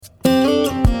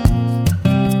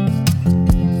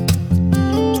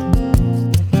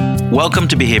Welcome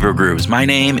to Behavioral Grooves. My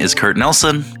name is Kurt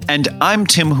Nelson. And I'm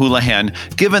Tim Houlihan.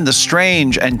 Given the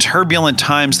strange and turbulent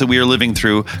times that we are living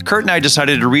through, Kurt and I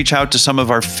decided to reach out to some of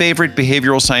our favorite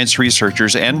behavioral science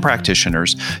researchers and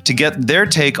practitioners to get their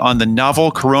take on the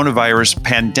novel coronavirus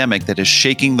pandemic that is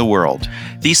shaking the world.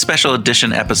 These special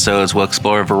edition episodes will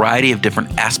explore a variety of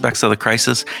different aspects of the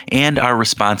crisis and our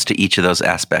response to each of those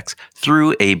aspects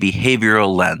through a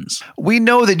behavioral lens. We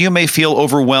know that you may feel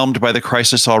overwhelmed by the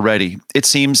crisis already. It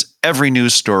seems every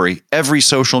news story, every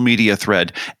social media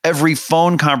thread, every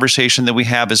phone conversation that we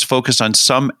have is focused on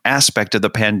some aspect of the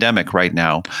pandemic right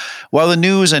now. While the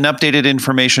news and updated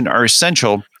information are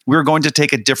essential, we're going to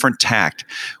take a different tact.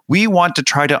 We want to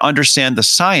try to understand the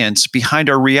science behind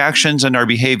our reactions and our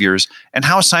behaviors and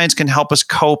how science can help us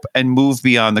cope and move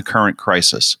beyond the current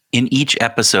crisis. In each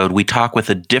episode, we talk with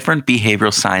a different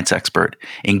behavioral science expert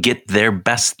and get their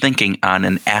best thinking on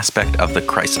an aspect of the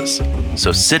crisis.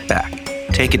 So sit back,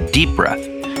 take a deep breath,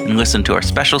 and listen to our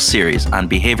special series on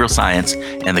behavioral science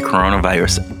and the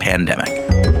coronavirus pandemic.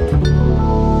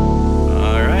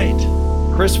 All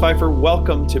right. Chris Pfeiffer,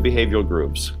 welcome to Behavioral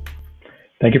Grooves.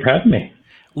 Thank you for having me.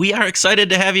 We are excited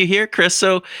to have you here, Chris.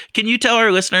 So can you tell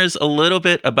our listeners a little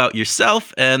bit about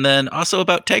yourself and then also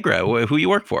about Tegra, who you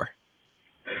work for?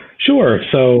 Sure.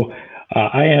 So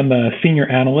I am a senior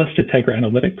analyst at Tegra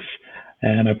Analytics,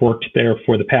 and I've worked there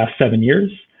for the past 7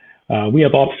 years. We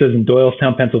have offices in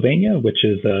Doylestown, Pennsylvania, which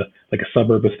is like a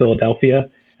suburb of Philadelphia,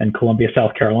 and Columbia,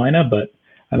 South Carolina. But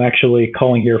I'm actually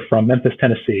calling here from Memphis,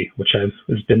 Tennessee, which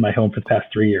has been my home for the past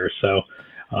 3 years. So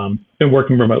been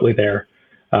working remotely there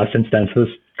since then. So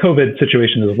this COVID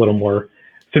situation is a little more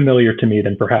familiar to me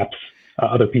than perhaps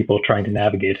other people trying to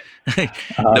navigate.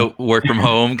 The work from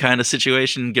home kind of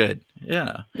situation. Good.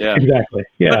 Yeah. Exactly.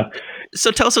 Yeah.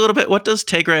 So tell us a little bit, what does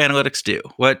Tegra Analytics do?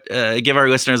 Give our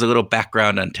listeners a little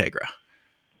background on Tegra.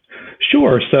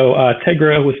 Sure. So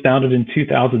Tegra was founded in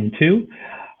 2002,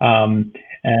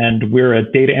 and we're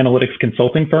a data analytics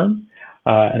consulting firm.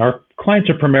 And our clients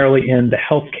are primarily in the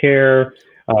healthcare,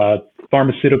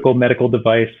 pharmaceutical, medical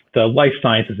device, the life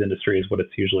sciences industry is what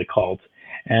it's usually called.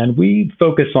 And we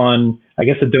focus on, I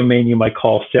guess, a domain you might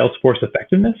call Salesforce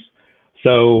effectiveness.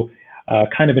 So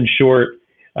kind of in short,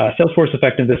 Salesforce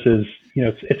effectiveness is,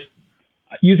 it's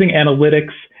using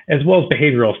analytics as well as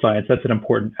behavioral science. That's an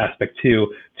important aspect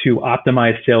too, to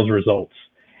optimize sales results.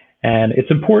 And it's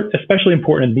important, especially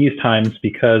important in these times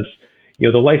because, the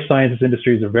life sciences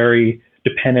industries are very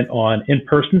dependent on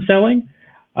in-person selling,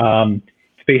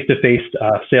 face-to-face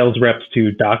sales reps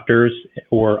to doctors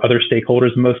or other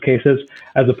stakeholders in most cases,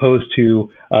 as opposed to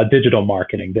digital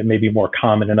marketing that may be more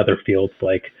common in other fields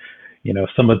like,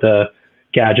 some of the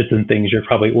gadgets and things you're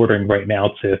probably ordering right now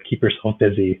to keep yourself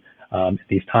busy at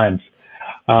these times.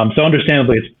 So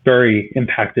understandably, it's very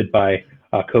impacted by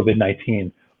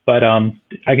COVID-19. But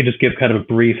I could just give kind of a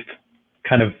brief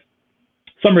kind of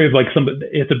summary of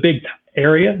it's a big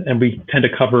area, and we tend to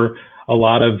cover a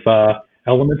lot of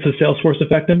elements of Salesforce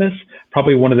effectiveness.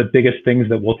 Probably one of the biggest things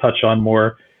that we'll touch on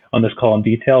more on this call in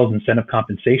detail is incentive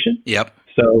compensation. Yep.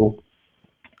 So,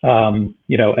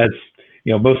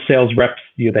 most sales reps,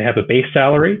 they have a base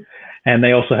salary, and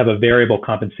they also have a variable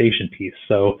compensation piece.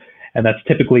 So, and that's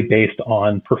typically based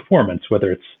on performance,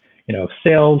 whether it's,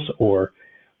 sales or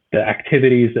the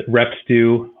activities that reps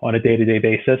do on a day-to-day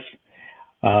basis.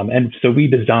 And so we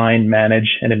design,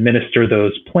 manage, and administer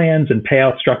those plans and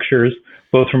payout structures,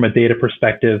 both from a data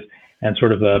perspective and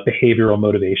sort of a behavioral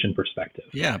motivation perspective.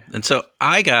 Yeah. And so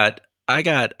I got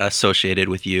associated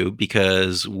with you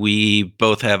because we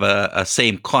both have a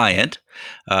same client,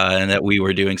 and that we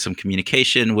were doing some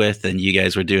communication with, and you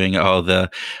guys were doing all the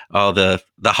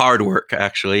hard work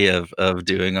actually of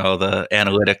doing all the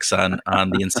analytics on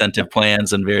the incentive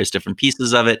plans and various different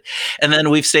pieces of it. And then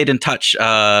we've stayed in touch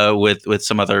with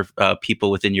some other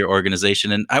people within your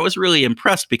organization, and I was really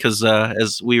impressed because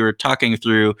as we were talking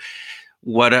through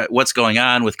what's going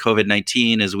on with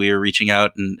COVID-19, as we were reaching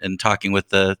out and talking with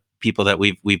the people that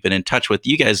we've been in touch with,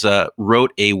 you guys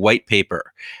wrote a white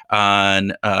paper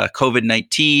on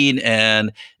COVID-19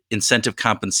 and incentive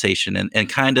compensation and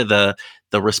kind of the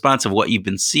response of what you've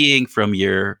been seeing from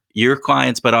your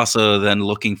clients, but also then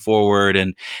looking forward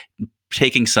and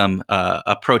taking some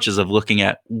approaches of looking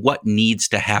at what needs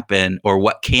to happen or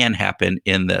what can happen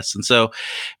in this. And so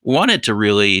wanted to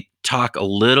really talk a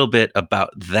little bit about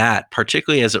that,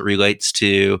 particularly as it relates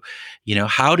to,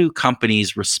 how do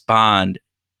companies respond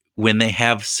when they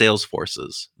have sales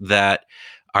forces that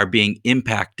are being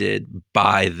impacted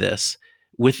by this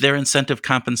with their incentive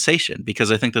compensation?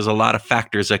 Because I think there's a lot of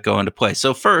factors that go into play.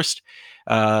 So first,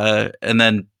 and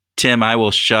then Tim, I will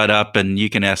shut up and you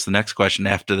can ask the next question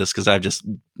after this because I'm just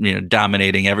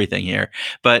dominating everything here.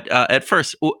 But at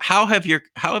first, how have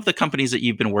the companies that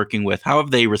you've been working with, how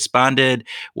have they responded?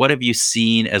 What have you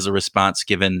seen as a response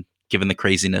given the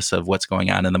craziness of what's going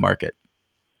on in the market?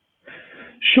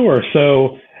 Sure.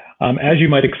 So, as you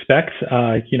might expect,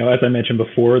 as I mentioned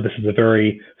before, this is a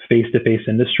very face-to-face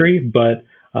industry, but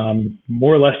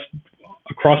more or less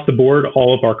across the board,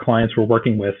 all of our clients we're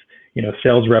working with,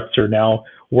 sales reps are now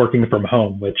working from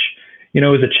home, which, is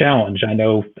a challenge. I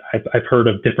know I've heard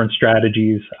of different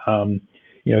strategies.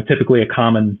 Typically a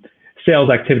common sales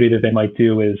activity that they might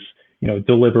do is,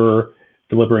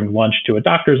 delivering lunch to a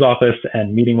doctor's office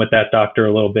and meeting with that doctor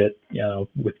a little bit,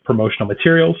 with promotional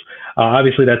materials.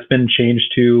 Obviously, that's been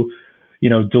changed to,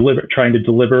 trying to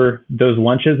deliver those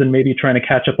lunches and maybe trying to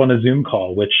catch up on a Zoom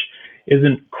call, which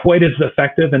isn't quite as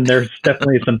effective. And there's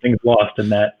definitely some things lost in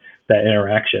that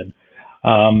interaction.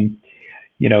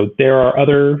 There are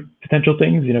other potential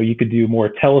things. You could do more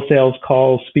telesales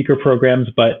calls, speaker programs,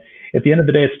 but at the end of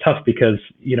the day, it's tough because,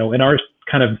 in our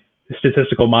kind of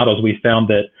statistical models, we found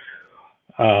that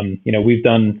we've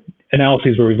done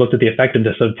analyses where we've looked at the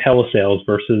effectiveness of telesales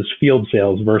versus field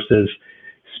sales versus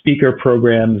speaker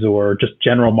programs or just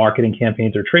general marketing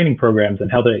campaigns or training programs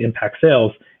and how they impact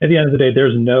sales. At the end of the day,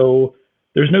 there's no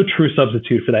true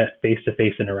substitute for that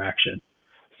face-to-face interaction.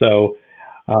 So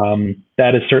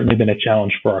that has certainly been a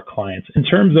challenge for our clients. In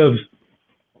terms of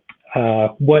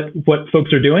what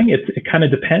folks are doing, it kind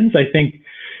of depends. I think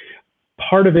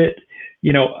part of it,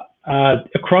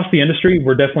 across the industry,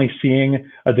 we're definitely seeing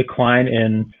a decline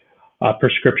in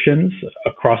prescriptions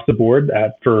across the board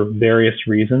for various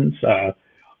reasons.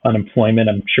 Unemployment,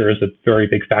 I'm sure, is a very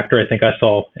big factor. I think I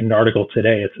saw in an article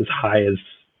today, it's as high as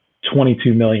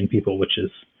 22 million people, which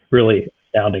is really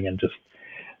astounding and just,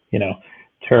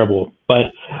 terrible.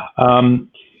 But,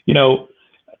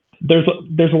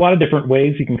 there's a lot of different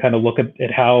ways you can kind of look at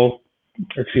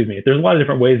there's a lot of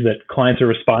different ways that clients are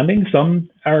responding. Some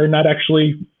are not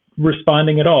actually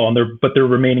responding at all, but they're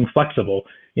remaining flexible.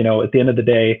 At the end of the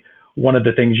day, one of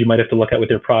the things you might have to look at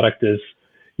with your product is,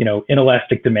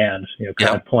 inelastic demand,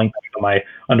 kind of pulling back on my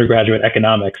undergraduate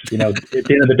economics. At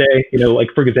the end of the day, like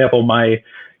for example, my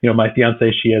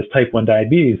fiance, she has type 1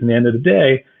 diabetes, and at the end of the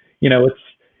day,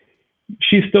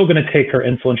 she's still going to take her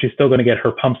insulin. She's still going to get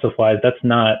her pump supplies. That's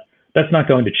not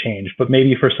going to change, but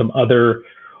maybe for some other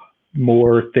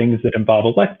more things that involve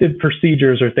elective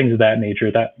procedures or things of that nature,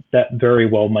 that very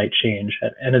well might change.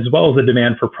 And as well as the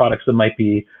demand for products that might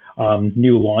be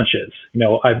new launches.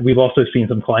 We've also seen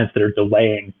some clients that are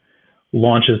delaying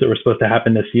launches that were supposed to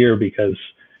happen this year because,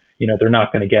 they're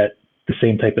not going to get the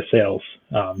same type of sales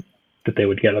that they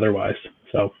would get otherwise.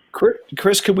 So,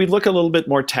 Chris, could we look a little bit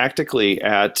more tactically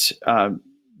at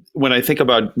when I think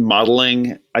about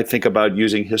modeling, I think about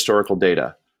using historical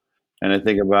data. And I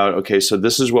think about, okay, so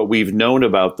this is what we've known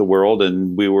about the world,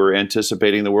 and we were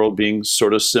anticipating the world being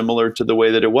sort of similar to the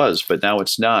way that it was, but now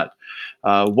it's not.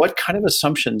 What kind of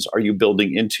assumptions are you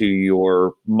building into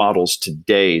your models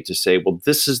today to say, well,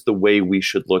 this is the way we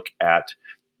should look at,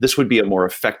 this would be a more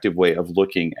effective way of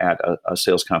looking at a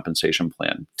sales compensation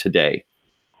plan today?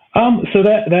 So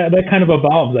that kind of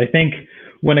evolves. I think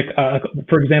when,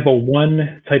 for example,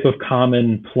 one type of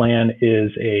common plan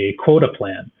is a quota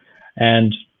plan.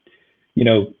 And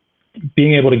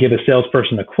being able to give a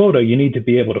salesperson a quota, you need to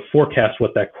be able to forecast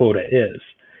what that quota is.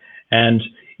 And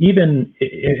even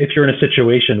if you're in a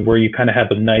situation where you kind of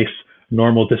have a nice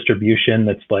normal distribution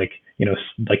that's like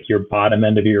your bottom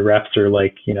end of your reps are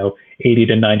 80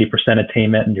 to 90%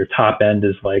 attainment and your top end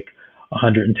is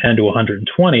 110 to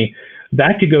 120,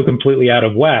 that could go completely out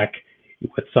of whack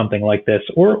with something like this,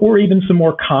 or even some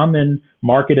more common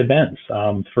market events.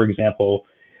 For example,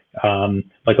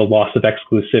 like a loss of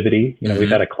exclusivity. We've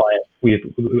had we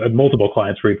have multiple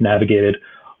clients where we've navigated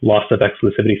loss of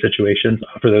exclusivity situations.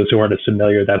 For those who aren't as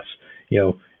familiar, that's,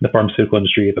 in the pharmaceutical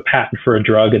industry, you have a patent for a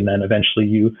drug and then eventually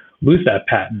you lose that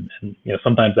patent. And,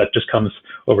 sometimes that just comes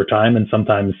over time, and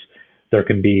sometimes there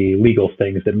can be legal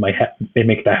things that may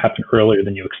make that happen earlier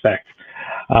than you expect.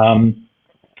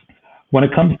 When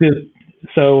it comes to,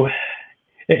 so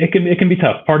it can be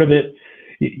tough. Part of it,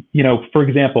 for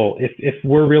example, if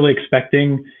we're really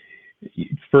expecting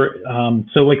for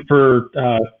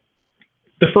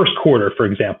the first quarter, for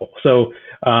example, so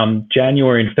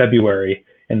January and February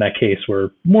in that case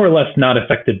were more or less not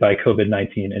affected by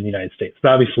COVID-19 in the United States,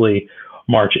 but obviously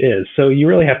March is. So you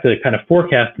really have to kind of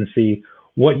forecast and see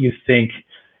what you think,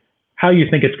 how you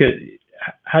think it's going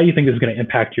to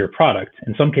impact your product.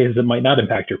 In some cases, it might not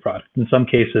impact your product. In some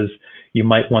cases, you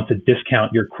might want to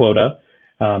discount your quota,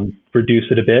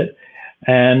 reduce it a bit.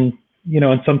 And,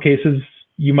 in some cases,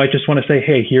 you might just want to say,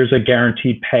 hey, here's a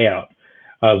guaranteed payout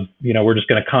of, we're just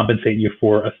going to compensate you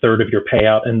for a third of your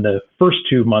payout, and the first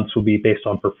 2 months will be based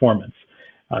on performance.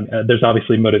 There's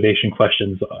obviously motivation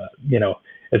questions,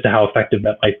 as to how effective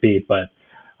that might be, but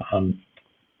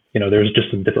there's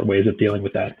just some different ways of dealing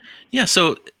with that. Yeah.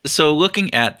 So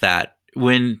looking at that,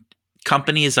 when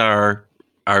companies are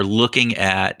looking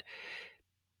at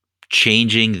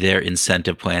changing their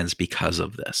incentive plans because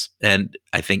of this, and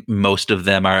I think most of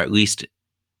them are at least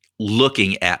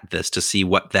looking at this to see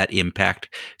what that impact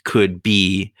could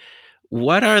be,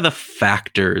 what are the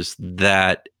factors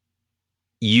that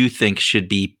you think should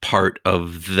be part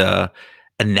of the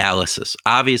analysis?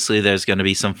 Obviously, there's going to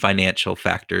be some financial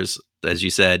factors. As you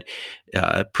said,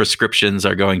 prescriptions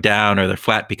are going down or they're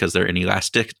flat because they're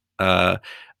inelastic.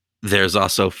 There's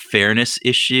also fairness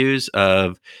issues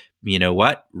of,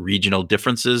 regional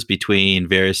differences between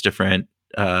various different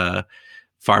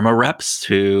pharma reps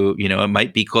who, it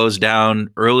might be closed down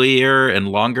earlier and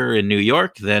longer in New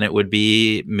York than it would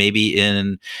be maybe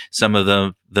in some of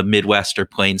the Midwest or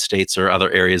Plain states or other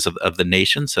areas of the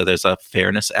nation. So there's a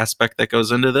fairness aspect that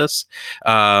goes into this.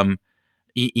 And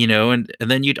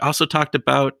then you'd also talked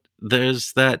about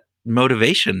there's that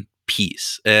motivation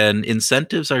piece, and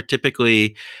incentives are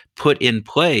typically put in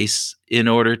place in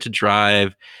order to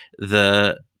drive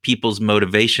the people's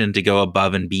motivation to go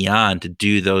above and beyond to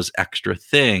do those extra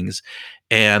things.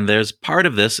 And there's part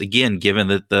of this, again, given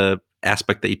that the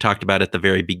aspect that you talked about at the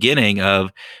very beginning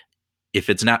of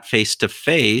if it's not face to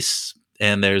face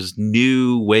and there's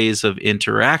new ways of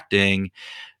interacting,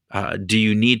 do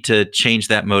you need to change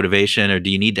that motivation, or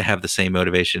do you need to have the same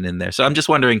motivation in there? So I'm just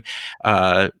wondering,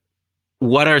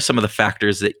 what are some of the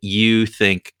factors that you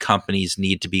think companies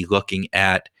need to be looking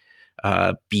at,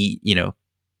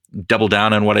 double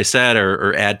down on what I said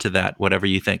or add to that, whatever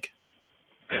you think?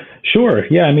 Sure.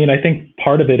 Yeah. I mean, I think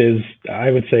part of it is, I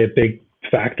would say, a big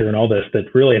factor in all this that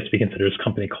really has to be considered is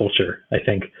company culture. I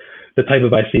think the type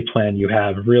of IC plan you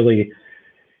have really,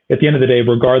 at the end of the day,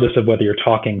 regardless of whether you're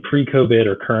talking pre-COVID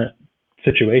or current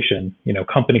situation,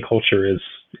 company culture is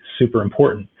super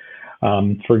important.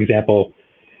 For example,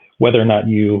 whether or not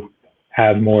you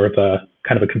have more of a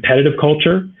kind of a competitive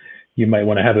culture, you might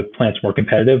want to have a plan that's more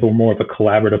competitive, or more of a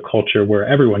collaborative culture where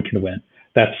everyone can win.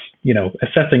 That's,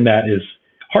 assessing that is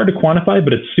hard to quantify,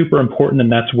 but it's super important.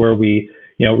 And that's where we,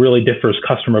 really differs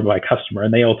customer by customer.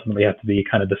 And they ultimately have to be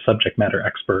kind of the subject matter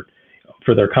expert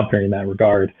for their company in that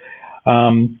regard.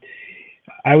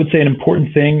 I would say an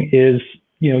important thing is,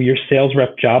 your sales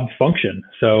rep job function.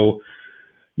 So,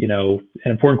 an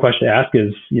important question to ask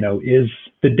is, is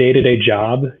the day-to-day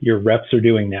job your reps are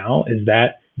doing now, is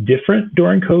that different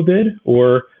during COVID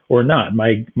or not?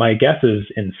 My guess is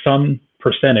in some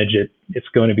percentage, it's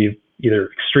going to be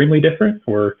either extremely different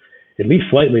or at least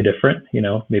slightly different.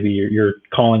 Maybe you're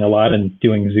calling a lot and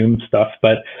doing Zoom stuff,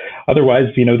 but otherwise,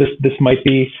 this might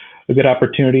be a good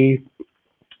opportunity.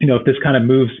 If this kind of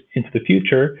moves into the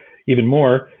future even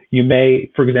more, you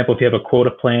may, for example, if you have a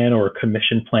quota plan or a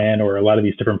commission plan or a lot of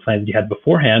these different plans you had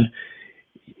beforehand,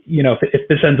 if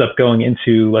this ends up going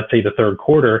into, let's say, the third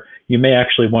quarter, you may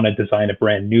actually want to design a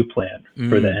brand new plan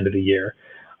for the end of the year.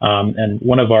 And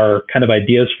one of our kind of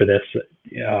ideas for this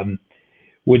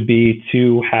would be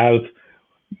to have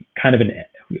kind of an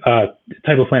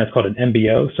type of plan. It's called an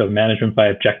MBO, so Management by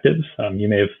Objectives. You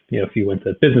may have, if you went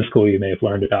to business school, you may have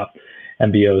learned about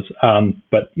MBOs.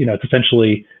 But it's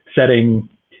essentially setting,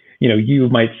 you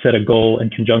might set a goal in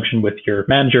conjunction with your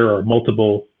manager or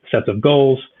multiple sets of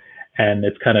goals. And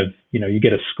it's kind of, you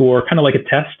get a score, kind of like a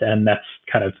test, and that's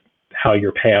kind of how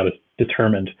your payout is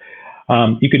determined.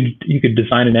 You could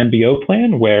design an MBO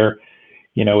plan where,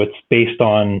 it's based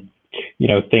on,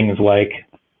 things like,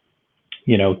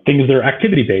 things that are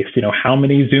activity based. How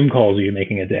many Zoom calls are you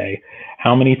making a day?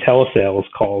 How many telesales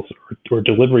calls or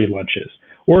delivery lunches?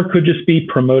 Or it could just be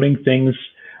promoting things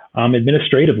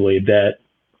administratively that,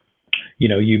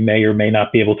 you may or may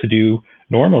not be able to do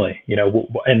normally.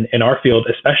 And in our field,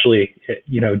 especially,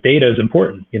 data is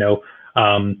important.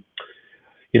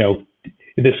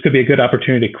 This could be a good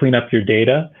opportunity to clean up your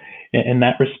data in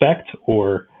that respect,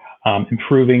 or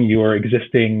improving your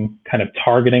existing kind of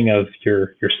targeting of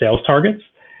your sales targets.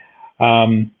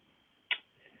 This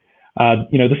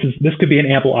could be an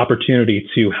ample opportunity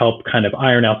to help kind of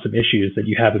iron out some issues that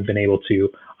you haven't been able to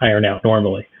iron out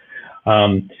normally.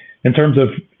 In terms of,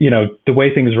 the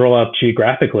way things roll out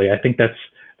geographically, I think that's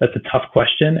a tough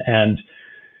question. And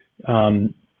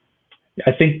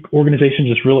I think organizations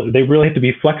they really have to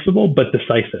be flexible but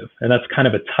decisive. And that's kind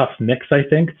of a tough mix, I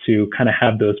think, to kind of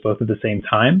have those both at the same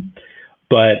time.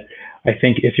 But I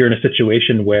think if you're in a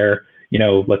situation where,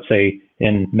 let's say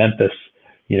in Memphis,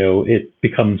 it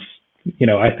becomes,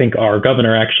 I think our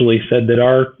governor actually said that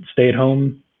our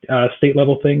stay-at-home state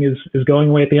level thing is going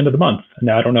away at the end of the month.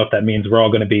 Now, I don't know if that means we're all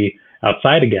going to be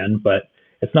outside again, but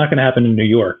it's not going to happen in New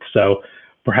York. So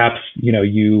perhaps,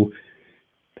 you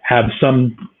have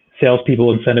some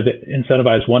salespeople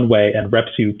incentivized one way, and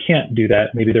reps who can't do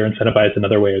that, maybe they're incentivized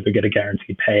another way, or they get a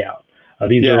guaranteed payout.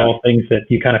 These are all things that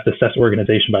you kind of have to assess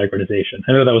organization by organization.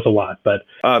 I know that was a lot, but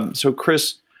so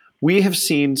Chris, we have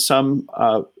seen some.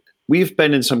 We've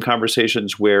been in some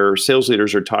conversations where sales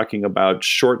leaders are talking about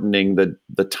shortening the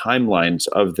timelines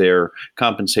of their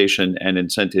compensation and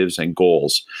incentives and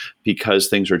goals because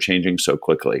things are changing so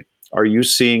quickly. Are you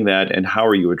seeing that, and how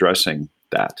are you addressing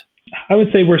that? I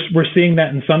would say we're seeing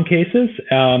that in some cases.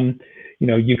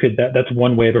 You could that's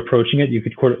one way of approaching it. You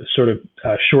could sort of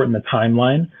shorten the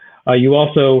timeline. You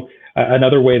also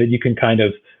another way that you can kind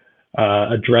of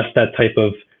address that type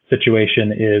of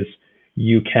situation is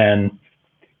you can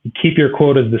keep your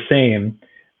quotas the same,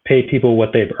 pay people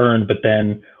what they've earned, but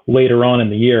then later on in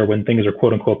the year when things are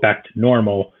quote unquote back to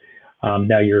normal,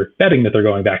 now you're betting that they're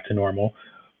going back to normal,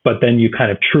 but then you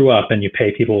kind of true up and you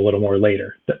pay people a little more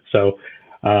later. So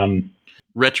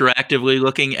retroactively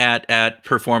looking at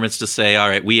performance to say, all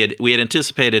right, we had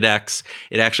anticipated X,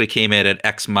 it actually came in at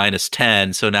X minus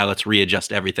 10, so now let's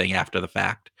readjust everything after the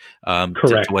fact.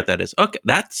 Correct. To what that is. Okay,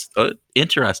 that's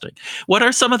interesting. What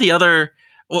are some of the other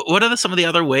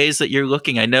ways that you're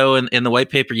looking? I know in the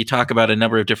white paper you talk about a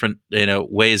number of different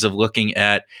ways of looking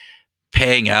at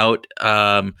paying out.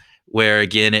 Where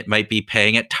again, it might be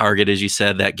paying at target, as you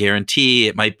said, that guarantee.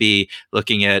 It might be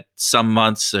looking at some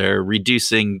months or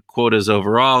reducing quotas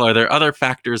overall. Are there other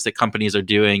factors that companies are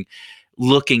doing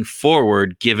looking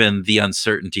forward, given the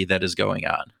uncertainty that is going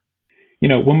on?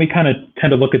 When we kind of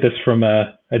tend to look at this from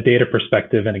a data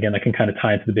perspective, and again, I can kind of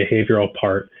tie into the behavioral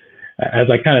part, as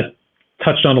I kind of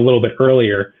touched on a little bit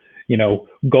earlier,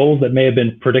 goals that may have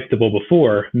been predictable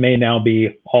before may now be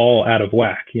all out of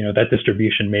whack. That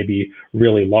distribution may be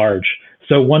really large.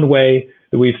 So one way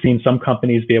that we've seen some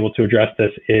companies be able to address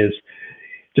this is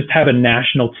just have a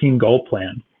national team goal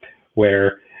plan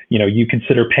where, you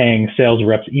consider paying sales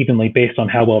reps evenly based on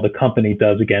how well the company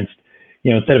does against,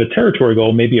 instead of a territory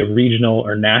goal, maybe a regional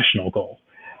or national goal.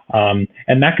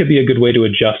 And that could be a good way to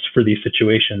adjust for these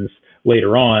situations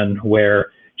later on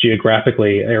where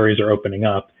geographically areas are opening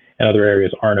up and other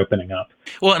areas aren't opening up.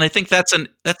 Well, and I think that's an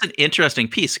interesting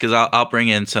piece, because I'll bring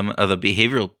in some of the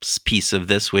behavioral piece of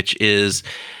this, which is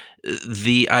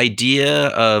the idea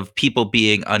of people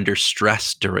being under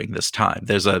stress during this time.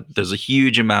 There's a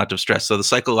huge amount of stress. So the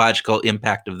psychological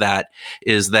impact of that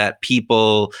is that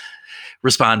people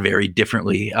respond very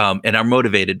differently and are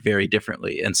motivated very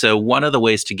differently. And so one of the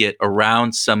ways to get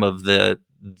around some of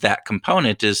that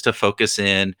component is to focus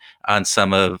in on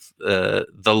some of the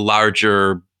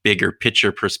larger, bigger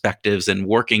picture perspectives, and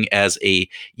working as a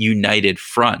united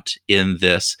front in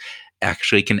this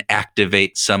actually can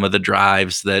activate some of the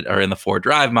drives that are in the 4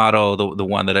 drive model. The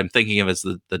one that I'm thinking of is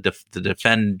the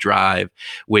defend drive,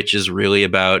 which is really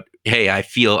about, hey, I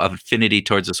feel affinity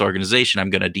towards this organization.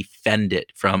 I'm going to defend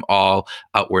it from all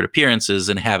outward appearances,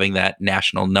 and having that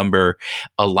national number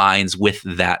aligns with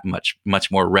that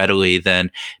much more readily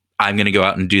than I'm going to go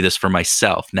out and do this for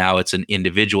myself. Now it's an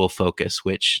individual focus,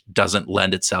 which doesn't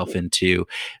lend itself into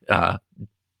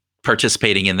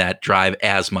participating in that drive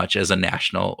as much as a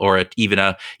national or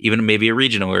even maybe a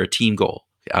regional or a team goal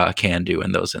can do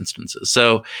in those instances.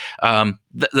 So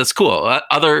that's cool.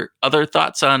 Other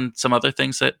thoughts on some other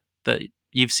things that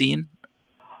you've seen?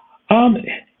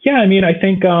 Yeah, I mean, I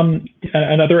think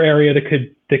another area that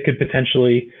could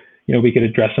potentially, we could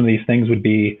address some of these things would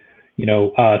be,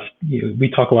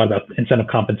 we talk a lot about incentive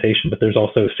compensation, but there's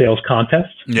also sales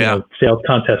contests. Yeah. Sales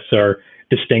contests are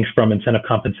distinct from incentive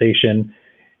compensation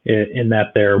in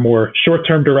that they're more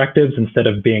short-term directives. Instead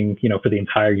of being, for the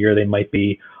entire year, they might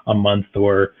be a month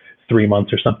or 3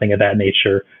 months or something of that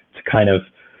nature to kind of,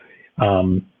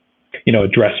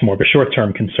 address more of a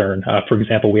short-term concern. For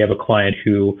example, we have a client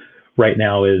who right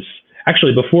now is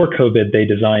actually, before COVID, they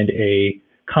designed a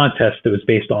contest that was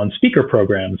based on speaker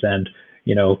programs. And,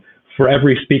 for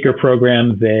every speaker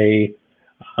program, they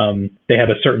have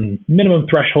a certain minimum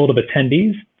threshold of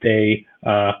attendees. They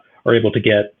are able to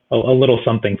get a little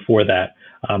something for that.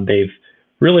 They've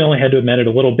really only had to amend it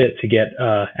a little bit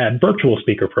to add virtual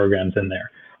speaker programs in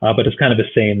there, but it's kind of the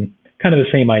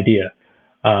same idea.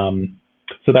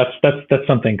 So that's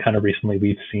something kind of recently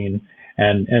we've seen,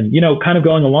 and kind of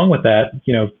going along with that,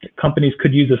 companies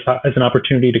could use this as an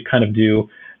opportunity to kind of do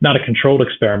not a controlled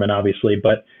experiment, obviously,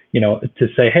 but to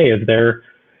say, hey, is there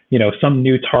some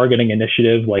new targeting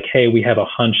initiative, like, hey, we have a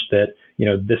hunch that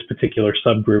this particular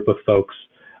subgroup of folks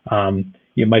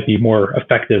you might be more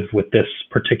effective with this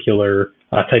particular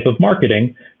type of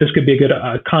marketing. This could be a good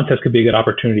contest, could be a good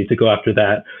opportunity to go after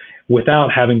that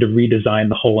without having to redesign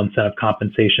the whole incentive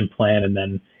compensation plan and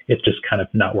then it's just kind of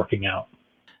not working out.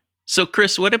 So,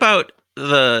 Chris, what about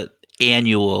the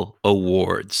annual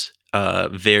awards?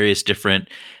 Various different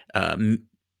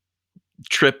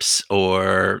trips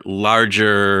or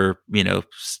larger,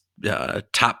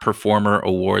 top performer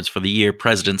awards for the year,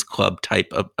 President's Club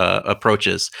type of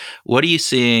approaches. What are you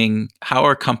seeing? How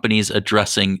are companies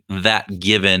addressing that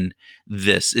given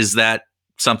this? Is that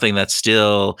something that's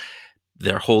still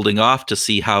they're holding off to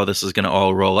see how this is going to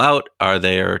all roll out? Are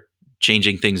they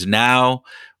changing things now?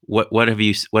 What have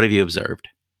you observed?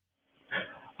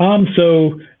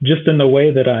 So just in the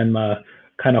way that I'm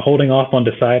kind of holding off on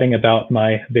deciding about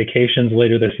my vacations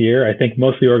later this year, I think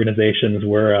most of the organizations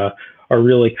are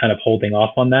really kind of holding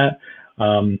off on that.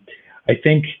 I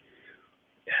think,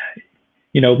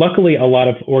 luckily a lot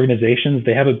of organizations,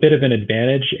 they have a bit of an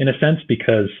advantage in a sense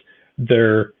because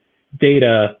their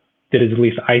data that is at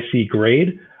least IC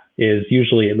grade is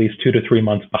usually at least 2 to 3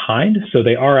 months behind. So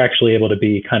they are actually able to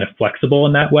be kind of flexible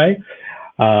in that way.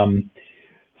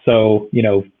 So,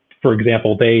 for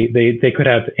example, they could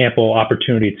have ample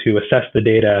opportunity to assess the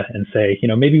data and say,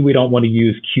 maybe we don't want to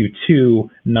use Q2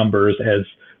 numbers as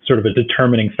sort of a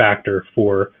determining factor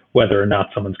for whether or not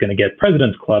someone's going to get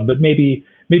President's Club, but maybe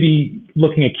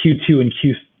looking at Q2 and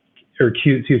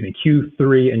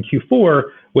Q3 and Q4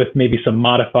 with maybe some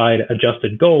modified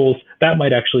adjusted goals, that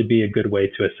might actually be a good way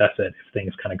to assess it if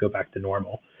things kind of go back to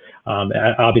normal.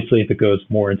 Obviously, if it goes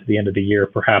more into the end of the year,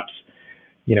 perhaps,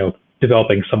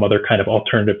 developing some other kind of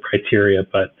alternative criteria,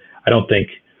 but I don't think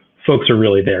folks are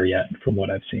really there yet from what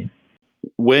I've seen.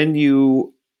 When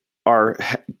you are,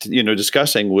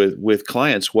 discussing with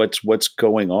clients what's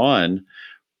going on,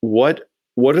 what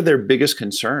are their biggest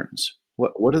concerns?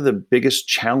 What are the biggest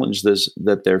challenges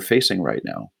that they're facing right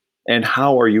now? And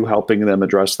how are you helping them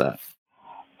address that?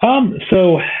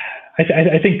 So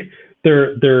I think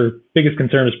their biggest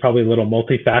concern is probably a little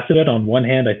multifaceted. On one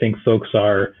hand, I think folks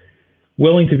are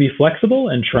willing to be flexible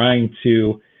and trying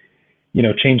to,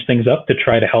 change things up to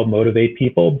try to help motivate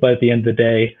people. But at the end of the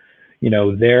day,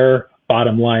 their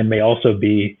bottom line may also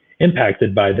be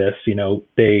impacted by this.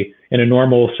 They, in a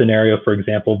normal scenario, for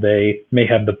example, they may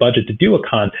have the budget to do a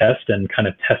contest and kind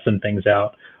of test some things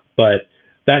out, but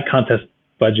that contest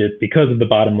budget, because of the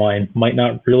bottom line, might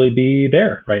not really be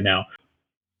there right now.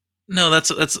 No, that's.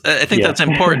 I think that's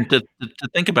important to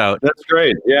think about. That's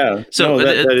great. Yeah. So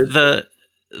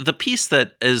the piece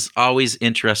that is always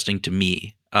interesting to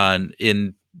me,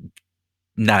 in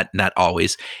not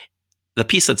always, the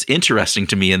piece that's interesting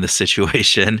to me in this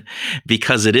situation,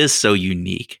 because it is so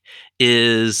unique,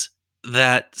 is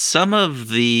that some of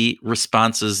the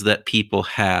responses that people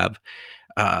have,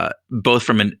 both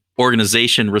from an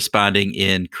organization responding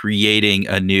in creating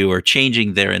a new or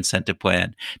changing their incentive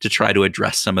plan to try to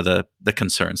address some of the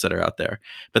concerns that are out there,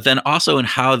 but then also in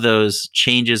how those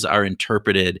changes are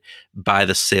interpreted by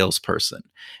the salesperson.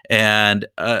 And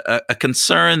a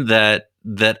concern that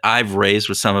I've raised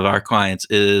with some of our clients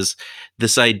is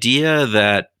this idea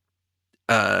that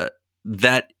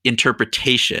that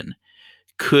interpretation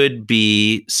could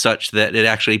be such that it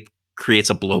actually creates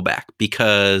a blowback,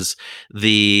 because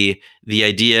the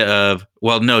idea of,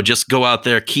 well, no, just go out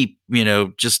there, keep,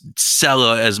 just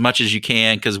sell as much as you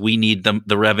can because we need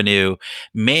the revenue,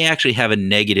 may actually have a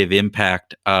negative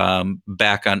impact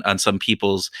back on some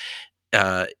people's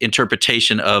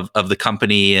interpretation of the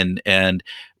company and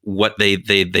what they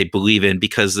believe in,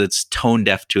 because it's tone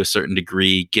deaf to a certain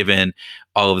degree, given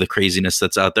all of the craziness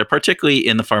that's out there, particularly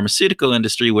in the pharmaceutical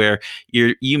industry, where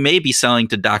you may be selling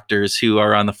to doctors who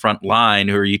are on the front line,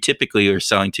 who you typically are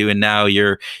selling to, and now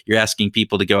you're asking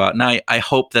people to go out. And I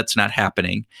hope that's not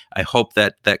happening. I hope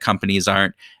that companies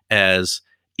aren't as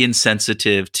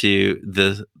insensitive to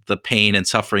the pain and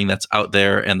suffering that's out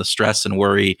there and the stress and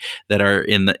worry that are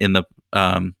in the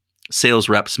sales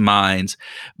reps' minds.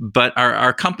 But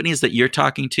are companies that you're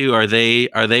talking to, are they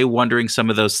wondering some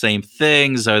of those same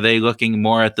things? Are they looking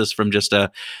more at this from just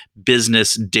a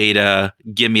business data,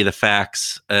 give me the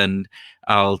facts and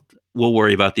we'll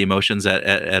worry about the emotions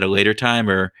at a later time,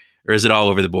 or is it all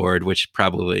over the board, which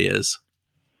probably is?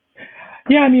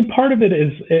 Yeah, I mean, part of it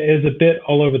is a bit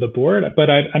all over the board, but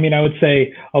I would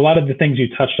say a lot of the things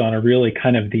you touched on are really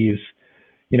kind of these,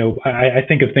 I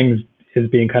think of things as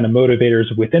being kind of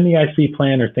motivators within the IC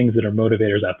plan or things that are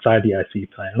motivators outside the IC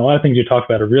plan. And a lot of things you talk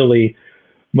about are really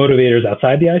motivators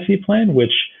outside the IC plan,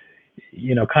 which,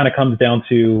 kind of comes down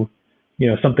to,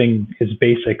 something as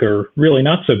basic or really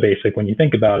not so basic when you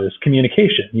think about it, is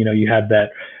communication. You have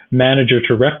that manager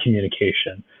to rep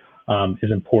communication.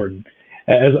 is important.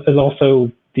 As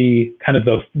also the kind of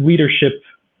the leadership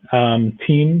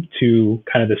team to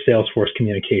kind of the Salesforce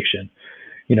communication.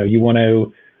 You want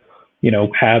to,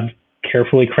 have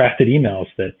carefully crafted emails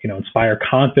that, inspire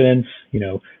confidence,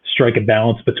 strike a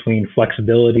balance between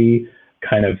flexibility,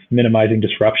 kind of minimizing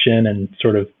disruption and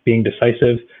sort of being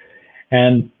decisive.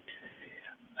 And,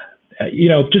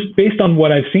 just based on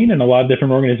what I've seen in a lot of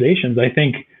different organizations, I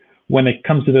think when it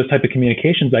comes to those type of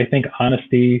communications, I think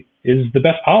honesty is the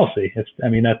best policy.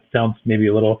 That sounds maybe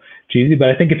a little cheesy, but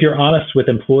I think if you're honest with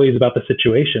employees about the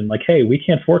situation, like, hey, we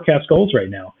can't forecast goals right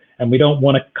now, and we don't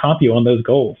want to comp you on those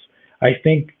goals. I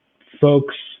think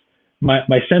folks,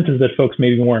 my sense is that folks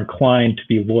may be more inclined to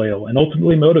be loyal and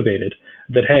ultimately motivated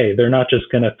that, hey, they're not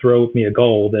just going to throw me a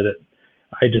goal that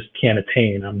I just can't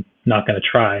attain. I'm not going to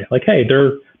try. Like, hey,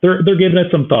 they're giving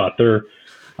it some thought.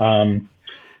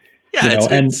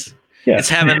 It's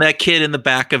having that kid in the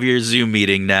back of your Zoom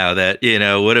meeting now that,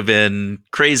 would have been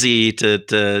crazy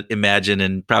to imagine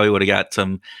and probably would have got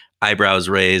some eyebrows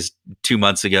raised 2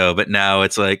 months ago. But now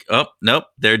it's like, oh, nope,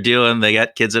 they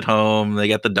got kids at home. They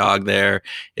got the dog there.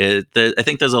 I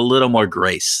think there's a little more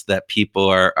grace that people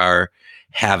are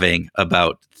having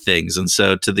about things. And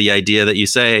so to the idea that you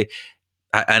say,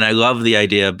 and I love the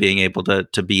idea of being able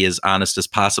to be as honest as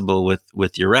possible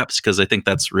with your reps, because I think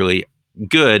that's really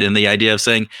good. And the idea of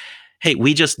saying, hey,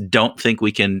 we just don't think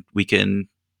we can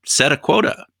set a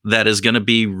quota that is going to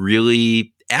be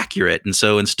really accurate. And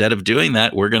so instead of doing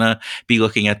that, we're going to be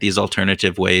looking at these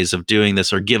alternative ways of doing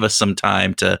this, or give us some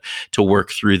time to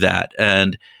work through that.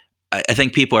 And I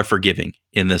think people are forgiving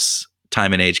in this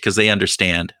time and age because they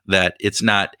understand that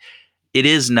it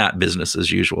is not business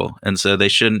as usual. And so they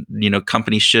shouldn't,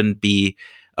 companies shouldn't be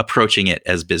approaching it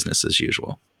as business as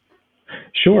usual.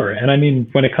 Sure. And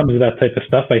when it comes to that type of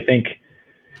stuff, I think,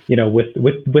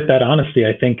 with that honesty,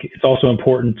 I think it's also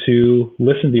important to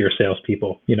listen to your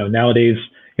salespeople. Nowadays,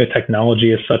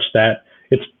 technology is such that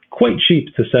it's quite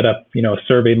cheap to set up, a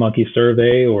SurveyMonkey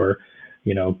survey or,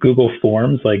 Google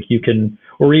Forms. Like you can,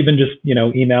 or even just,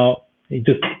 email,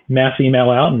 just mass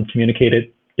email out and communicate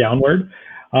it downward.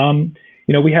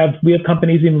 We have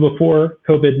companies even before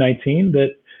COVID-19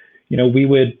 that, we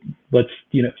would,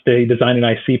 say design an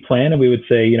IC plan, and we would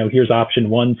say, here's option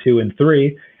 1, 2, and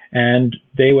 3. And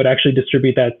they would actually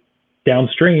distribute that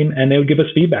downstream, and they would give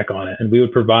us feedback on it. And we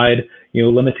would provide,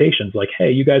 limitations like, hey,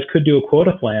 you guys could do a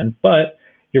quota plan, but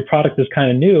your product is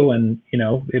kind of new and,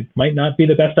 it might not be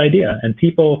the best idea. And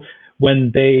people,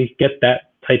 when they get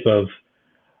that type of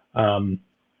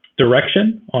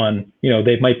direction on,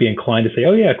 they might be inclined to say,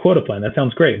 oh yeah, quota plan, that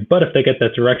sounds great. But if they get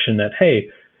that direction that, hey,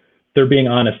 they're being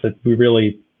honest that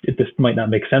this might not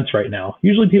make sense right now,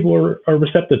 usually people are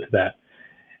receptive to that.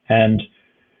 And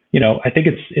I think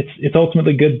it's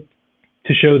ultimately good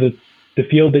to show the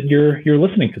field that you're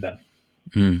listening to them.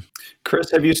 Mm.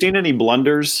 Chris, have you seen any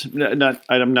blunders?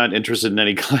 I'm not interested in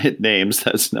any client names.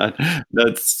 We're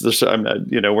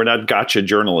not gotcha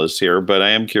journalists here, but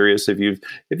I am curious if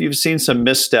you've seen some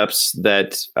missteps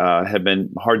that have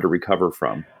been hard to recover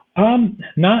from.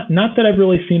 Not that I've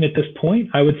really seen at this point.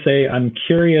 I would say I'm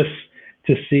curious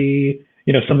to see,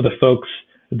 some of the folks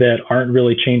that aren't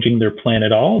really changing their plan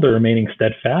at all, they're remaining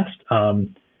steadfast,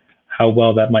 how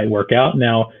well that might work out.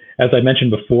 Now, as I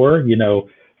mentioned before,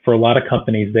 for a lot of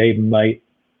companies, they might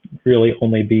really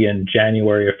only be in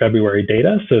January or February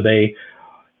data. So they,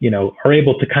 are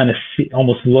able to kind of see,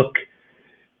 almost look,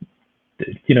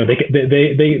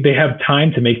 they have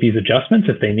time to make these adjustments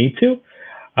if they need to.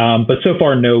 But so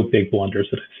far, no big blunders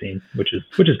that I've seen, which is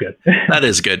good. That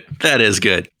is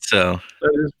good. So.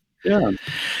 Yeah.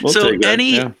 So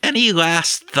any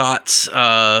last thoughts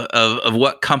of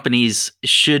what companies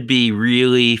should be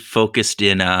really focused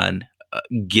in on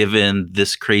given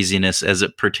this craziness as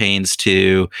it pertains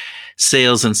to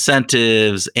sales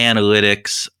incentives,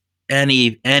 analytics,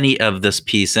 any of this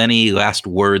piece, any last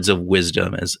words of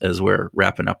wisdom as we're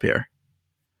wrapping up here?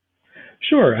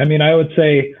 Sure. I would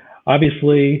say,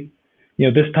 obviously,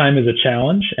 this time is a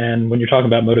challenge. And when you're talking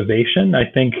about motivation,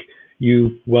 I think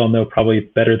you well know probably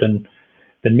better than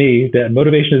me that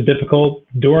motivation is difficult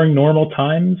during normal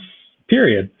times,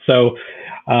 period. So,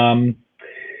 in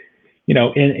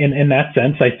that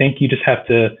sense, I think you just have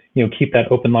to, keep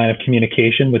that open line of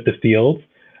communication with the field,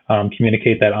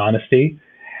 communicate that honesty.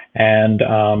 And,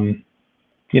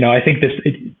 I think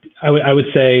I would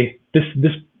say this,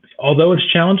 although it's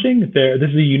challenging, this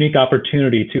is a unique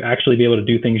opportunity to actually be able to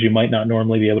do things you might not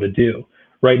normally be able to do.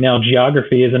 Right now,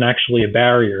 geography isn't actually a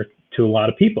barrier to a lot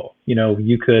of people.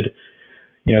 You could,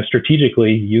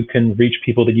 strategically, you can reach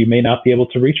people that you may not be able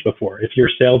to reach before. If your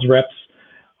sales reps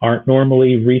aren't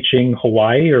normally reaching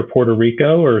Hawaii or Puerto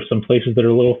Rico or some places that are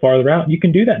a little farther out, you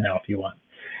can do that now if you want.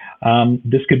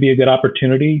 This could be a good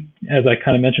opportunity, as I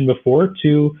kind of mentioned before,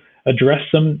 to address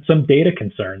some data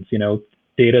concerns.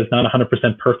 Data is not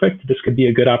 100% perfect. This could be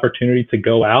a good opportunity to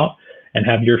go out and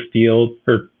have your field,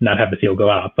 or not have the field go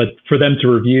out, but for them to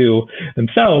review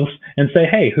themselves and say,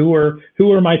 hey, who are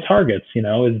my targets?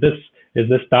 Is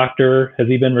this doctor, has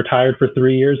he been retired for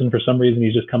 3 years and for some reason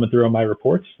he's just coming through on my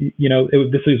reports?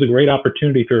 This is a great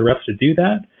opportunity for reps to do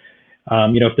that.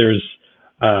 If there's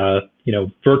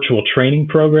virtual training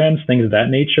programs, things of that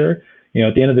nature.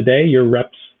 At the end of the day, your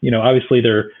reps, obviously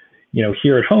they're,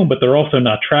 here at home, but they're also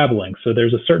not traveling. So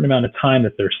there's a certain amount of time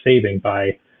that they're saving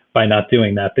by not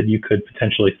doing that you could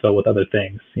potentially fill with other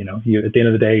things. At the end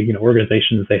of the day,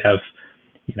 organizations, they have,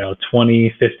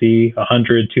 20, 50,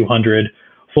 100, 200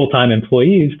 full-time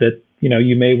employees that,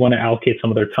 you may want to allocate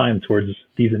some of their time towards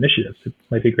these initiatives. It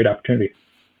might be a great opportunity.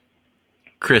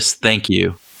 Chris, thank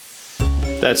you.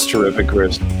 That's terrific,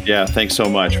 Chris. Yeah, thanks so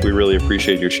much. We really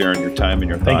appreciate you sharing your time and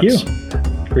your thoughts. Thank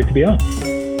you. Great to be on.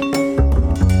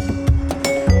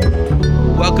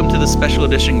 Welcome to the special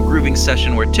edition grooving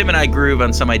session where Tim and I groove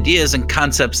on some ideas and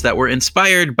concepts that were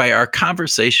inspired by our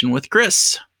conversation with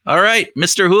Chris. All right,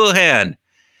 Mr. Houlihan,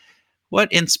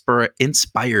 what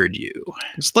inspired you?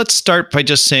 So let's start by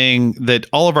just saying that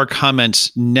all of our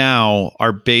comments now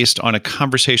are based on a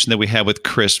conversation that we had with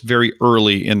Chris very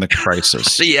early in the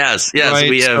crisis. Yes, right?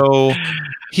 We have. So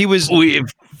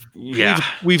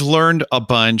we've learned a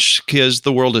bunch because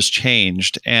the world has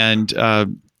changed, and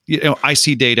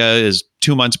IC data is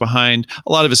 2 months behind.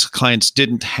 A lot of his clients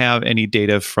didn't have any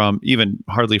data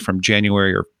hardly from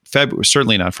January or February,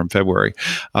 certainly not from February.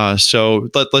 So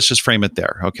let's just frame it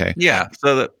there. Okay. Yeah.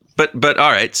 So, but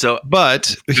all right. So,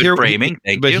 but here framing.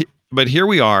 Thank you. But here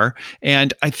we are,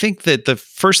 and I think that the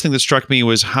first thing that struck me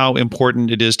was how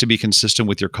important it is to be consistent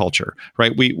with your culture.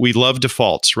 Right? We love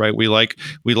defaults. Right? We like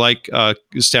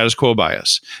status quo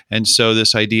bias, and so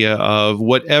this idea of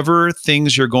whatever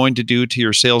things you're going to do to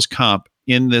your sales comp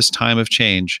in this time of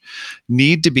change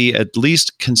need to be at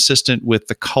least consistent with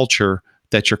the culture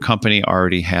that your company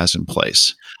already has in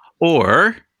place.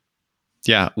 Or,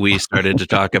 yeah, we started to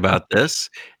talk about this.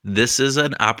 This is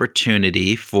an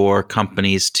opportunity for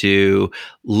companies to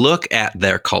look at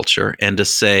their culture and to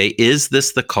say, is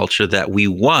this the culture that we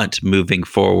want moving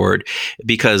forward?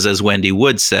 Because as Wendy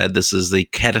Wood said, this is the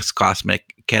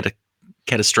catastrophic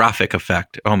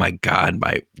effect. Oh my God,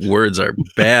 my words are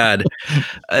bad.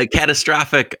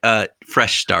 Catastrophic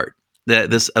fresh start.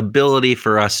 This ability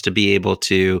for us to be able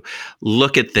to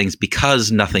look at things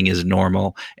because nothing is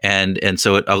normal. And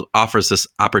so it offers this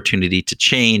opportunity to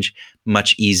change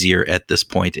much easier at this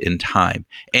point in time.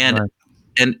 And right.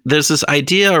 And there's this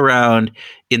idea around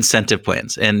incentive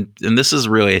plans. And this is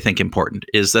really, I think, important,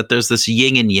 is that there's this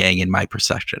yin and yang in my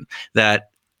perception that,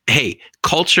 hey,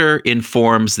 culture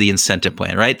informs the incentive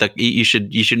plan, right? You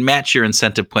should match your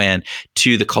incentive plan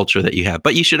to the culture that you have,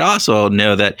 but you should also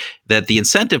know that the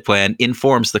incentive plan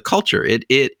informs the culture. It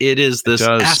is this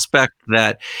aspect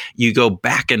that you go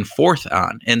back and forth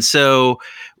on, and so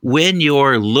when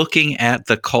you're looking at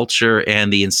the culture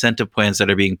and the incentive plans that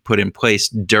are being put in place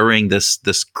during this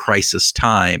crisis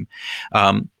time,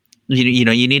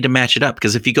 you need to match it up,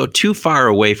 because if you go too far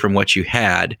away from what you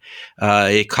had,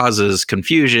 it causes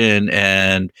confusion.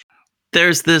 And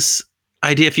there's this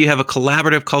idea, if you have a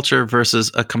collaborative culture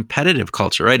versus a competitive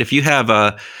culture, right? If you have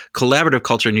a collaborative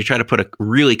culture and you try to put a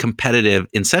really competitive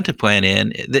incentive plan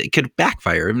in, it could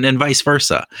backfire, and vice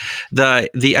versa.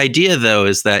 The idea, though,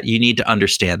 is that you need to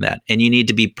understand that, and you need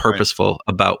to be purposeful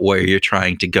about where you're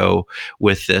trying to go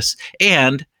with this.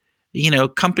 And,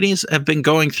 companies have been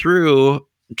going through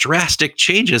drastic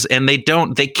changes, and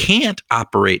they can't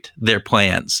operate their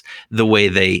plans the way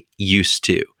they used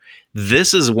to.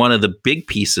 This is one of the big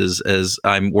pieces, as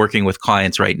I'm working with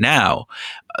clients right now,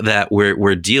 that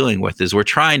we're dealing with, is we're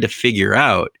trying to figure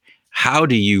out, how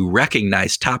do you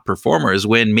recognize top performers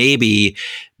when maybe,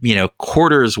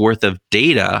 quarters worth of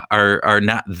data are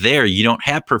not there? You don't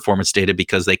have performance data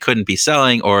because they couldn't be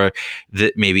selling, or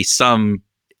that maybe some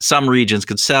regions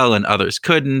could sell and others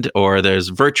couldn't, or there's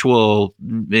virtual,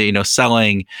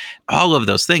 selling, all of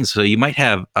those things. So you might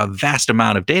have a vast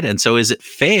amount of data. And so is it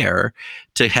fair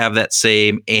to have that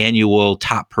same annual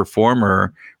top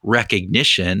performer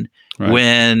recognition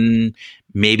when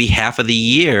maybe half of the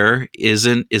year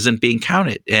isn't being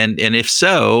counted? And if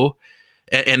so,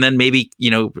 and then maybe,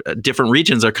 different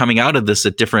regions are coming out of this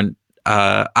at different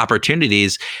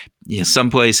opportunities.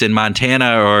 Someplace in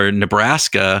Montana or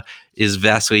Nebraska is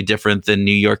vastly different than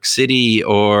New York City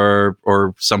or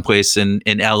someplace in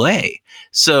LA.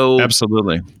 So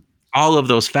absolutely. all of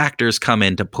those factors come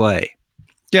into play.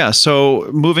 Yeah. So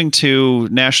moving to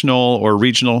national or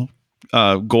regional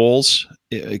goals,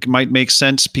 it might make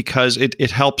sense because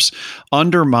it helps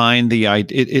undermine the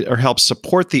idea, or helps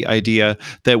support the idea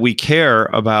that we care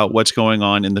about what's going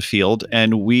on in the field,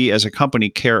 and we as a company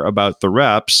care about the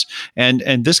reps.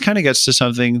 And this kind of gets to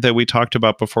something that we talked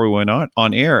about before we went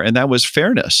on air, and that was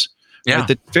fairness. Yeah, right?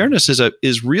 That fairness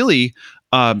is really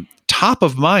top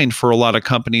of mind for a lot of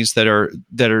companies that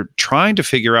are trying to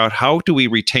figure out how do we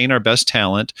retain our best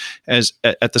talent as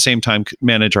at the same time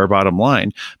manage our bottom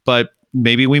line. But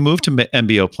maybe we move to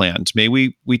MBO plans.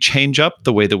 Maybe we change up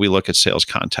the way that we look at sales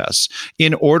contests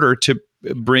in order to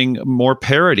bring more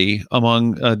parity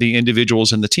among the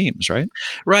individuals in the teams, right?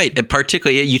 Right. And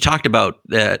particularly, you talked about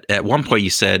that at one point. You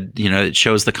said, it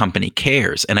shows the company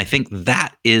cares, and I think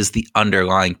that is the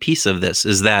underlying piece of this.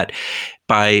 Is that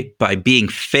by being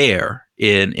fair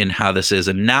in how this is,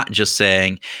 and not just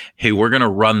saying, "Hey, we're going to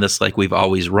run this like we've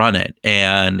always run it,"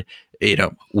 and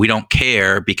we don't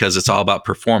care because it's all about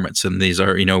performance. And these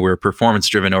are, we're a performance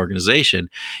driven organization.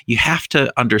 You have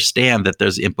to understand that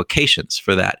there's implications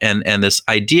for that. And this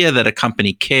idea that a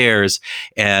company cares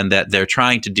and that they're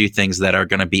trying to do things that are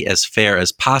going to be as fair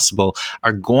as possible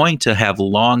are going to have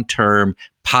long-term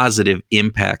positive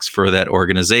impacts for that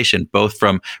organization, both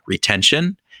from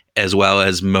retention as well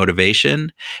as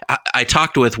motivation. I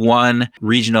talked with one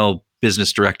regional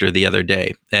business director the other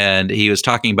day, and he was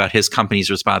talking about his company's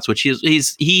response, which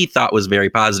he thought was very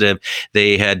positive.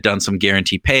 They had done some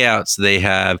guarantee payouts. They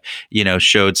have,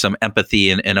 showed some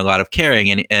empathy and a lot of caring.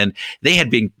 And they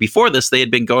had been, before this, they had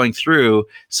been going through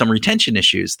some retention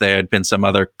issues. There had been some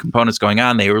other components going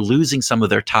on. They were losing some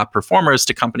of their top performers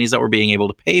to companies that were being able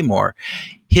to pay more.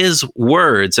 His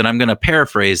words, and I'm going to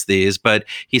paraphrase these, but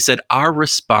he said, our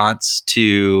response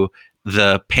to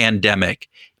the pandemic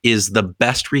is the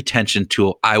best retention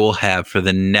tool I will have for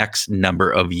the next number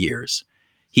of years.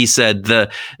 He said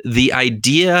the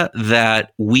idea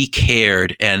that we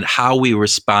cared and how we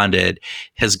responded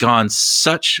has gone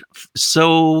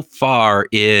so far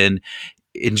in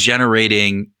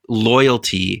generating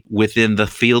loyalty within the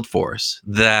field force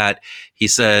that he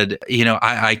said,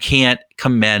 I can't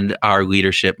commend our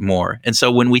leadership more. And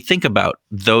so when we think about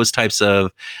those types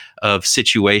of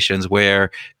situations where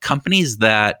companies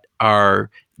that are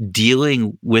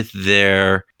dealing with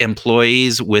their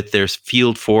employees, with their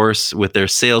field force, with their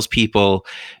salespeople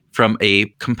from a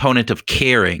component of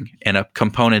caring and a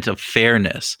component of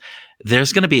fairness,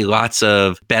 there's going to be lots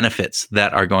of benefits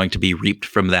that are going to be reaped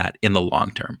from that in the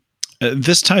long term.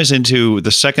 This ties into the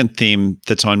second theme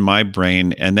that's on my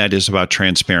brain, and that is about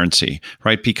transparency,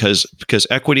 right? Because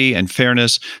equity and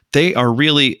fairness, they are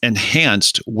really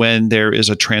enhanced when there is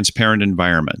a transparent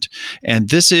environment. And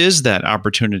this is that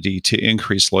opportunity to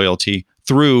increase loyalty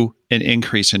through an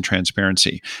increase in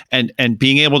transparency. And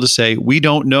being able to say, we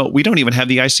don't know, we don't even have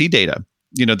the IC data,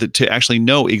 to actually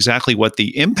know exactly what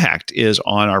the impact is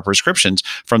on our prescriptions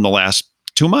from the last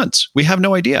 2 months. We have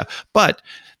no idea. But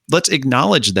let's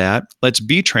acknowledge that. Let's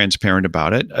be transparent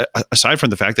about it. Aside from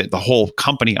the fact that the whole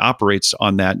company operates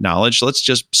on that knowledge, let's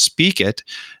just speak it,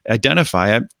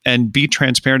 identify it, and be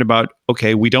transparent about,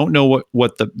 okay, we don't know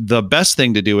what the best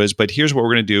thing to do is, but here's what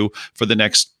we're going to do for the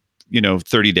next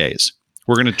 30 days.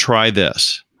 We're going to try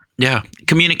this. Yeah,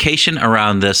 communication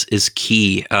around this is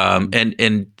key,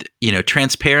 and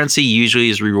transparency usually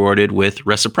is rewarded with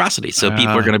reciprocity. So people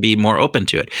are going to be more open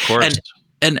to it. Of course.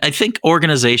 And I think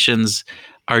organizations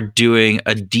are doing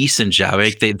a decent job.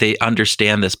 They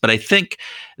understand this, but I think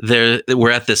we're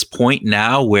at this point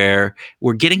now where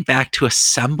we're getting back to a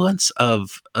semblance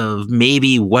of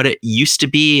maybe what it used to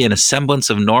be and a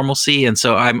semblance of normalcy. And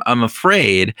so I'm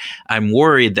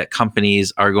worried that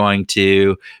companies are going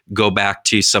to go back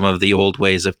to some of the old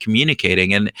ways of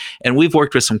communicating. And we've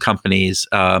worked with some companies,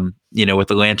 with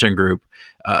the Lantern Group,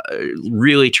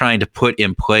 really trying to put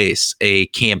in place a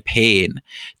campaign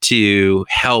to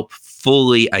help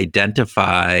fully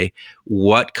identify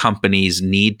what companies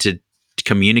need to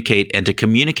communicate, and to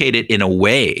communicate it in a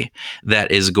way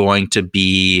that is going to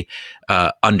be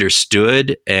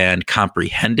understood and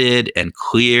comprehended and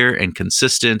clear and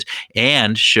consistent,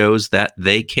 and shows that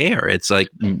they care. It's like,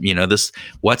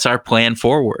 what's our plan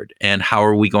forward, and how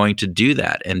are we going to do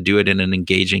that, and do it in an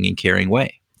engaging and caring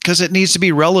way? Because it needs to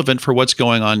be relevant for what's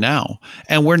going on now.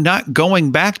 And we're not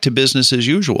going back to business as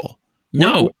usual.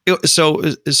 No. So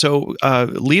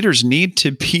leaders need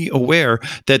to be aware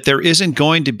that there isn't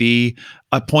going to be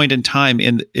a point in time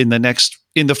in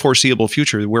the foreseeable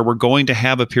future where we're going to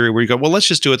have a period where you go, well, let's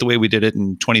just do it the way we did it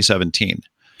in 2017.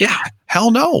 Yeah.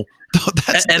 Hell no.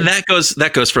 And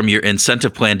that goes from your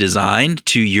incentive plan design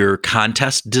to your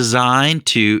contest design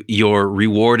to your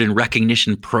reward and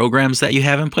recognition programs that you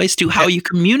have in place to how you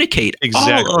communicate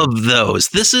all of those.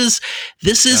 This is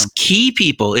key,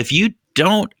 people. If you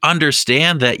don't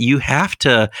understand that you have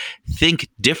to think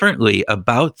differently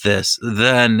about this,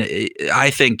 then I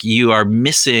think you are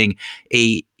missing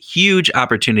a huge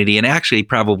opportunity and actually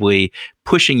probably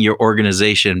pushing your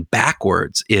organization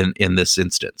backwards in this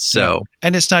instance. So,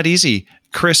 and it's not easy.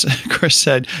 Chris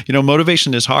said,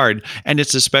 motivation is hard, and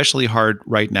it's especially hard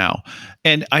right now.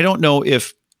 And I don't know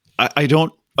if I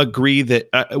don't agree that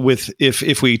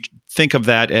if we think of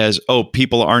that as,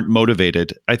 people aren't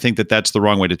motivated. I think that that's the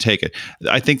wrong way to take it.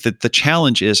 I think that the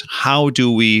challenge is, how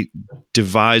do we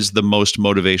devise the most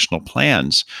motivational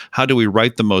plans? How do we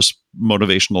write the most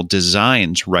motivational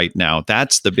designs right now?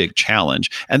 That's the big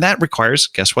challenge. And that requires,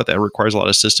 guess what? That requires a lot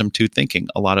of system 2 thinking,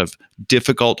 a lot of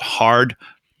difficult, hard,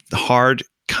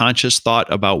 conscious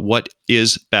thought about what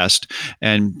is best,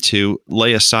 and to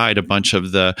lay aside a bunch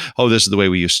of the, this is the way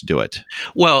we used to do it.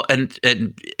 Well, and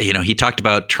he talked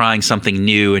about trying something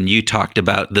new, and you talked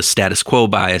about the status quo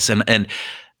bias. And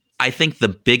I think the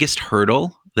biggest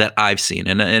hurdle that I've seen,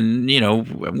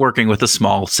 and working with a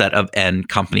small set of end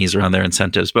companies around their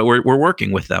incentives, but we're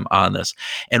working with them on this.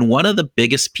 And one of the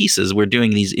biggest pieces, we're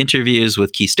doing these interviews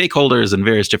with key stakeholders and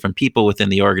various different people within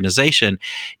the organization,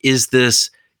 is this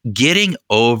getting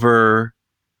over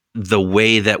the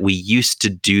way that we used to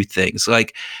do things.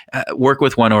 Like work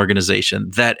with one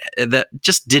organization that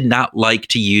just did not like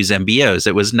to use MBOs.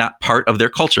 It was not part of their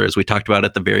culture, as we talked about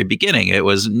at the very beginning. It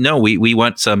was, no, we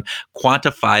want some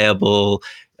quantifiable,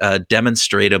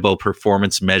 demonstratable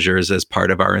performance measures as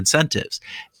part of our incentives.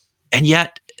 And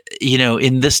yet,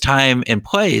 in this time and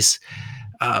place,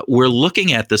 we're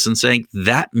looking at this and saying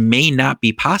that may not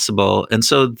be possible. And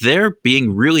so they're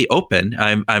being really open.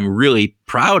 I'm really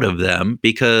proud of them,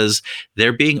 because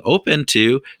they're being open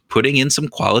to putting in some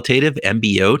qualitative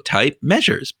MBO type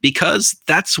measures, because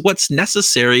that's what's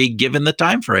necessary given the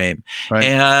time frame. Right.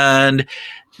 And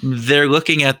they're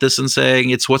looking at this and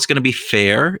saying it's what's going to be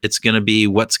fair. It's going to be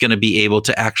what's going to be able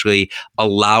to actually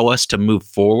allow us to move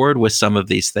forward with some of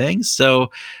these things.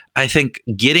 So I think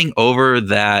getting over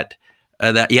that,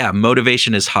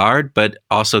 motivation is hard, but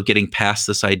also getting past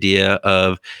this idea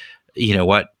of,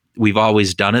 we've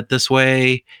always done it this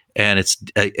way, and it's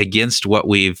against what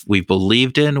we've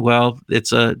believed in. Well,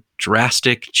 it's a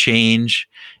drastic change,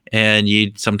 and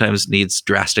you sometimes needs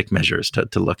drastic measures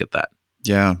to look at that.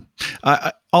 Yeah.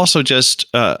 Also, just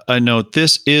a note,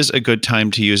 this is a good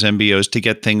time to use MBOs to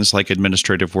get things like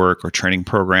administrative work or training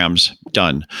programs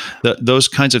done. Those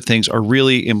kinds of things are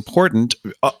really important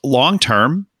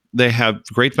long-term. They have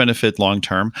great benefit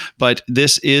long-term, but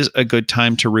this is a good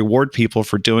time to reward people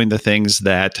for doing the things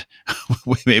that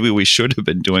maybe we should have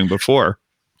been doing before.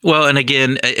 Well, and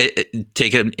again,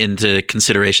 take into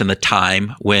consideration the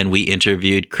time when we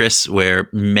interviewed Chris, where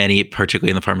many,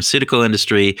 particularly in the pharmaceutical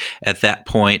industry, at that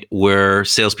point, where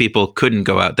salespeople couldn't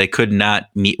go out, they could not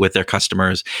meet with their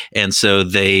customers, and so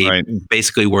they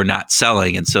basically were not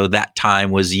selling. And so that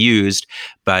time was used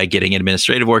by getting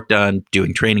administrative work done,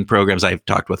 doing training programs. I've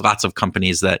talked with lots of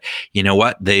companies that,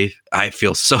 I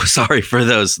feel so sorry for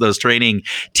those training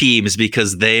teams,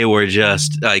 because they were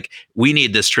just like, we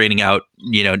need this training out,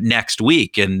 next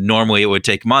week. And normally it would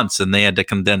take months, and they had to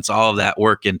condense all of that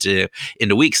work into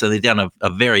weeks. And they've done a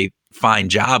very fine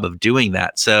job of doing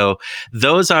that. So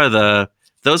those are the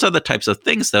types of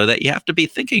things, though, that you have to be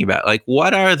thinking about. Like,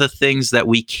 what are the things that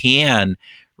we can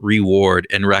reward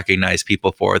and recognize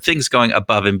people for? Things going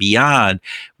above and beyond.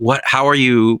 How are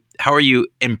you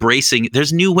embracing?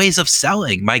 There's new ways of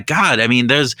selling. My God, I mean,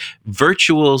 there's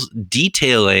virtual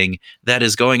detailing that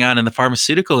is going on in the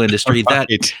pharmaceutical industry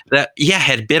that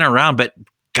had been around, but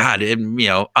God,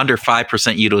 under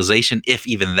 5% utilization, if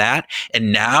even that.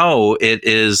 And now it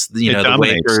is, the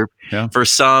way for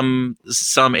some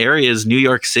areas, New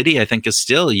York City, I think, is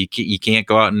still, you can't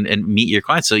go out and meet your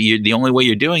clients. So the only way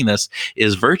you're doing this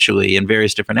is virtually in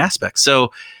various different aspects.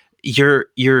 So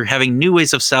you're having new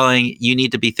ways of selling. You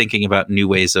need to be thinking about new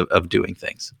ways of doing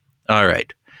things. All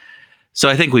right. So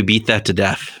I think we beat that to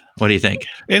death. What do you think?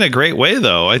 In a great way,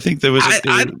 though. I think there was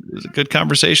a good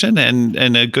conversation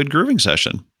and a good grooving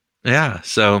session. Yeah.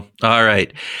 So, all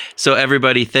right. So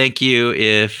everybody, thank you.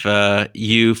 If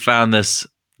you found this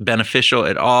beneficial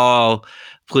at all,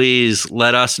 please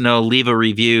let us know, leave a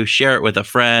review, share it with a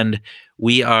friend.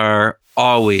 We are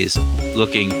always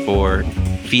looking for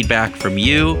feedback from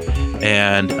you,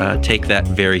 and take that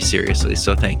very seriously.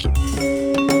 So thank you.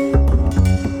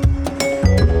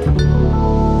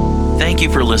 Thank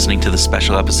Thank you for listening to the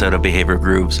special episode of Behavioral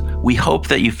Grooves. We hope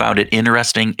that you found it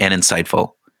interesting and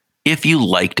insightful. If you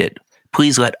liked it,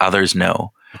 please let others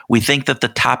know. We think that the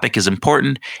topic is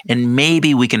important, and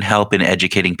maybe we can help in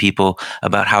educating people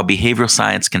about how behavioral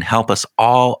science can help us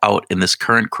all out in this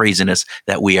current craziness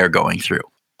that we are going through.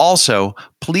 Also,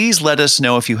 please let us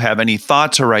know if you have any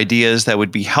thoughts or ideas that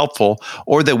would be helpful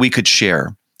or that we could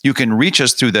share. You can reach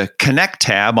us through the Connect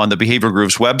tab on the Behavioral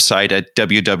Grooves website at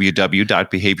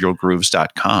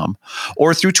www.behavioralgrooves.com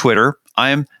or through Twitter.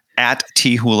 I'm at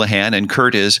T. Houlihan and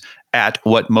Kurt is at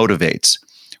What Motivates.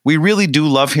 We really do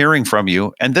love hearing from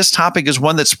you, and this topic is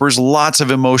one that spurs lots of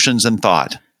emotions and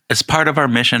thought. As part of our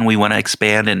mission, we want to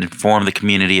expand and inform the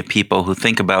community of people who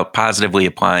think about positively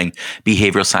applying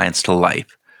behavioral science to life.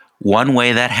 One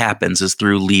way that happens is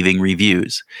through leaving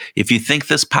reviews. If you think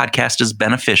this podcast is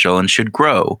beneficial and should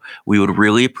grow, we would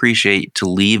really appreciate to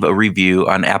leave a review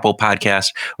on Apple Podcasts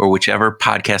or whichever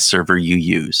podcast server you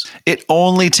use. It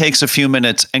only takes a few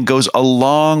minutes and goes a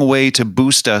long way to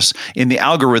boost us in the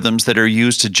algorithms that are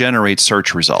used to generate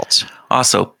search results.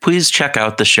 Also, please check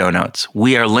out the show notes.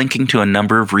 We are linking to a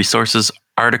number of resources,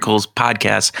 articles,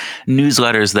 podcasts,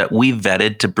 newsletters that we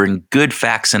vetted to bring good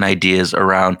facts and ideas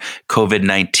around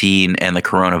COVID-19 and the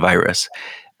coronavirus,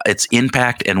 its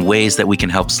impact, and ways that we can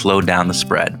help slow down the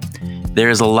spread. There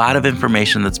is a lot of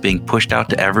information that's being pushed out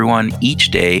to everyone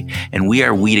each day, and we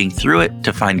are weeding through it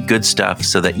to find good stuff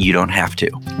so that you don't have to.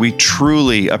 We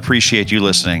truly appreciate you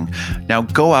listening. Now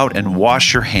go out and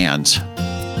wash your hands.